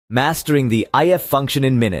Mastering the if function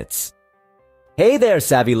in minutes. Hey there,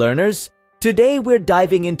 savvy learners! Today we're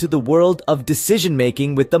diving into the world of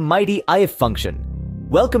decision-making with the mighty if function.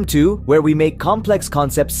 Welcome to where we make complex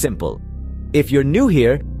concepts simple. If you're new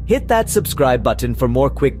here, hit that subscribe button for more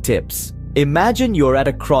quick tips. Imagine you're at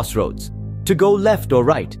a crossroads. To go left or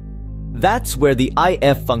right. That's where the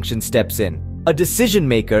if function steps in, a decision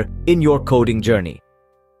maker in your coding journey.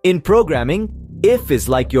 In programming, if is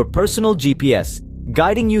like your personal GPS,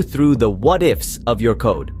 guiding you through the what-ifs of your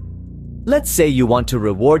code. Let's say you want to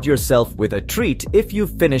reward yourself with a treat if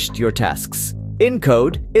you've finished your tasks. In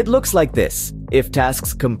code, it looks like this. If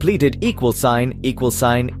tasks completed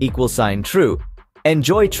 == true.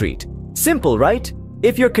 Enjoy treat. Simple, right?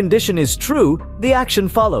 If your condition is true, the action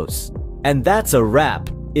follows. And that's a wrap.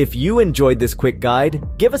 If you enjoyed this quick guide,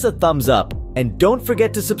 give us a thumbs up and don't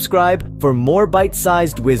forget to subscribe for more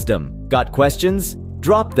bite-sized wisdom. Got questions?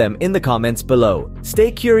 Drop them in the comments below.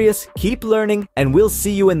 Stay curious, keep learning, and we'll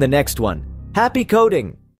see you in the next one. Happy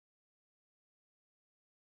coding!